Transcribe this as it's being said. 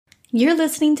You're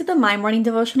listening to the My Morning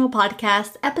Devotional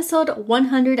Podcast, episode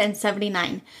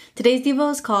 179. Today's Devo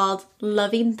is called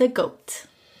Loving the Goat.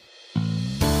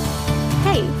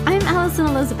 Hey, I'm Allison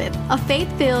Elizabeth, a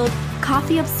faith-filled,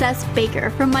 coffee-obsessed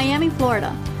baker from Miami,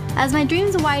 Florida. As my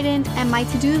dreams widened and my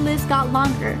to-do list got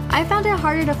longer, I found it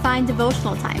harder to find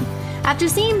devotional time. After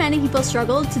seeing many people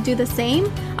struggle to do the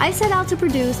same, I set out to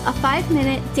produce a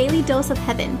 5-minute daily dose of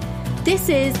heaven. This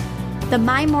is the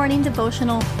My Morning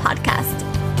Devotional Podcast.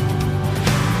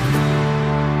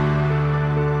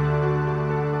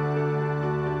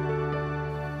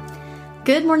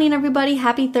 Good morning, everybody.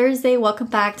 Happy Thursday. Welcome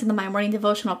back to the My Morning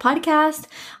Devotional Podcast.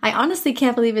 I honestly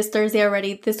can't believe it's Thursday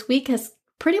already. This week has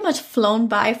pretty much flown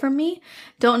by for me.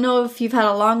 Don't know if you've had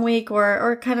a long week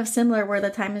or kind of similar where the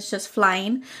time is just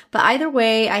flying. But either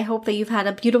way, I hope that you've had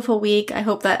a beautiful week. I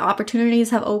hope that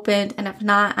opportunities have opened. And if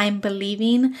not, I'm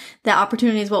believing that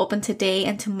opportunities will open today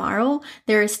and tomorrow.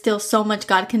 There is still so much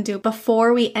God can do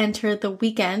before we enter the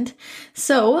weekend.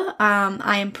 So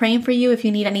I am praying for you. If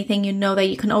you need anything, you know that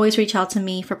you can always reach out to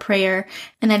me for prayer,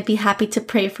 and I'd be happy to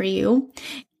pray for you.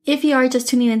 If you are just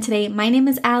tuning in today, my name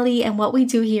is Allie, and what we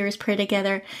do here is pray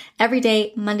together every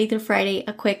day, Monday through Friday,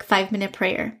 a quick 5-minute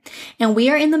prayer. And we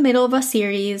are in the middle of a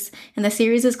series, and the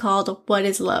series is called What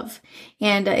is Love?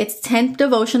 And it's 10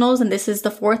 devotionals, and this is the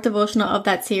 4th devotional of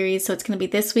that series, so it's going to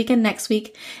be this week and next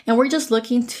week. And we're just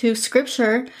looking to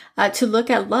scripture to look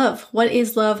at love. What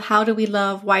is love? How do we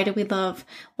love? Why do we love?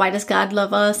 Why does God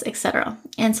love us? Etc.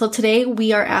 And so today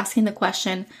we are asking the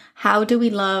question, how do we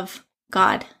love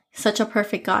God? Such a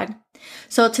perfect God.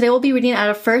 So today we'll be reading out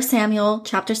of 1 Samuel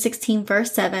chapter 16,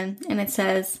 verse 7, and it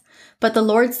says, "But the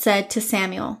Lord said to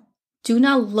Samuel, do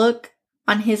not look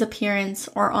on his appearance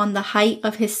or on the height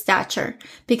of his stature,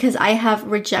 because I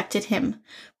have rejected him.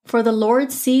 For the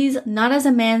Lord sees not as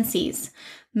a man sees.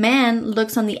 Man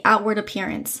looks on the outward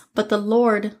appearance, but the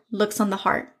Lord looks on the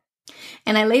heart."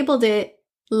 And I labeled it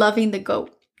Loving the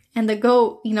Goat. And the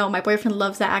GOAT, my boyfriend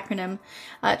loves that acronym,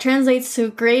 translates to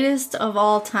greatest of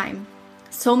all time.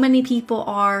 So many people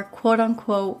are, quote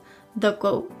unquote, the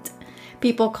GOAT.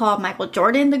 People call Michael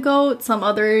Jordan the GOAT. Some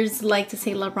others like to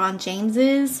say LeBron James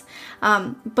is.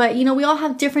 But we all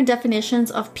have different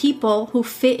definitions of people who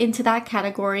fit into that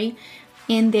category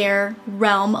in their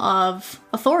realm of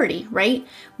authority, right?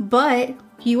 But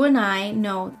you and I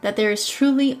know that there is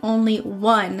truly only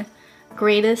one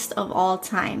greatest of all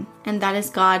time, and that is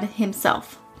God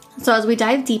himself. So as we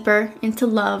dive deeper into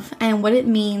love and what it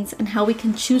means and how we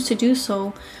can choose to do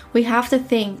so, we have to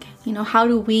think, how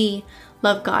do we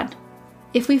love God?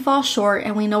 If we fall short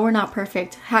and we know we're not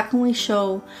perfect, how can we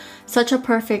show such a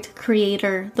perfect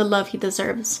creator the love he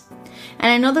deserves?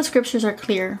 And I know the scriptures are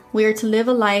clear. We are to live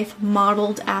a life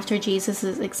modeled after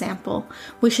Jesus' example.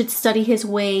 We should study his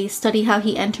way, study how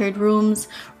he entered rooms,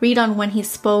 read on when he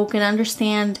spoke, and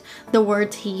understand the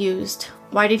words he used.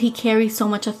 Why did he carry so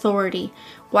much authority?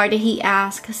 Why did he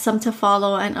ask some to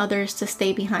follow and others to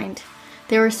stay behind?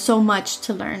 There is so much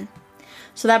to learn.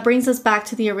 So that brings us back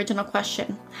to the original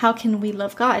question. How can we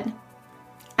love God?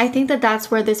 I think that that's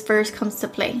where this verse comes to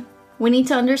play. We need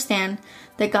to understand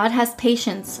that God has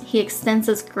patience. He extends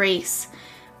us grace.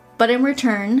 But in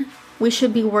return, we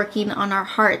should be working on our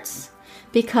hearts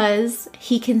because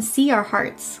he can see our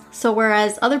hearts. So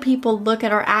whereas other people look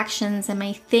at our actions and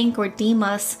may think or deem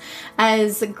us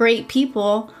as great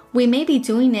people, we may be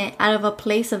doing it out of a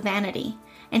place of vanity,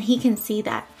 and he can see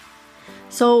that.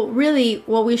 So really,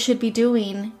 what we should be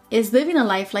doing is living a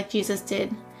life like Jesus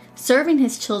did, serving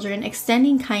his children,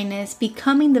 extending kindness,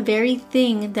 becoming the very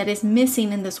thing that is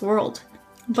missing in this world.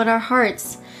 But our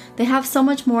hearts, they have so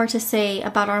much more to say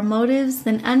about our motives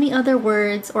than any other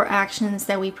words or actions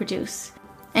that we produce.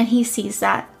 And he sees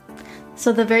that.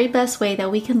 So the very best way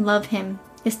that we can love him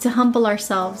is to humble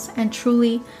ourselves and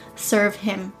truly serve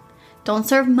him. Don't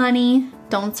serve money,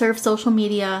 don't serve social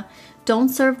media, don't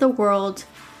serve the world,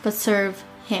 but serve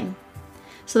him.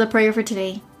 So the prayer for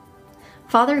today.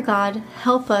 Father God,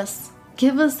 help us.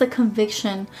 Give us the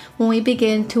conviction when we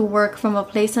begin to work from a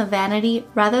place of vanity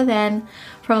rather than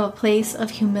from a place of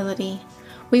humility.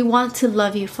 We want to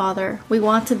love you, Father. We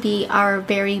want to be our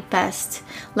very best.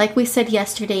 Like we said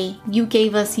yesterday, you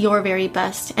gave us your very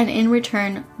best, and in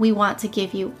return, we want to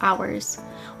give you ours.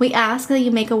 We ask that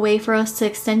you make a way for us to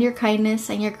extend your kindness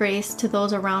and your grace to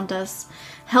those around us.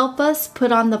 Help us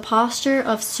put on the posture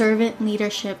of servant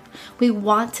leadership. We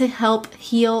want to help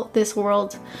heal this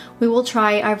world. We will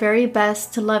try our very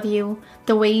best to love you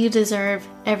the way you deserve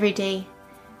every day.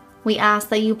 We ask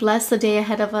that you bless the day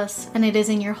ahead of us, and it is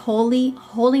in your holy,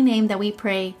 holy name that we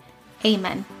pray.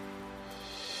 Amen.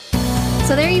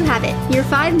 So there you have it, your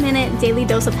 5-minute daily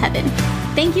dose of heaven.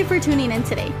 Thank you for tuning in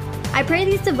today. I pray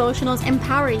these devotionals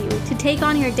empower you to take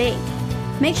on your day.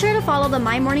 Make sure to follow the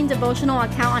My Morning Devotional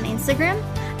account on Instagram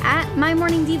at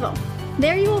MyMorningDevo.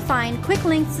 There you will find quick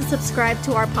links to subscribe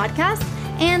to our podcast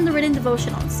and the written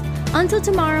devotionals. Until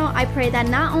tomorrow, I pray that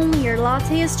not only your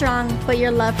latte is strong, but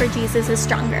your love for Jesus is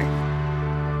stronger.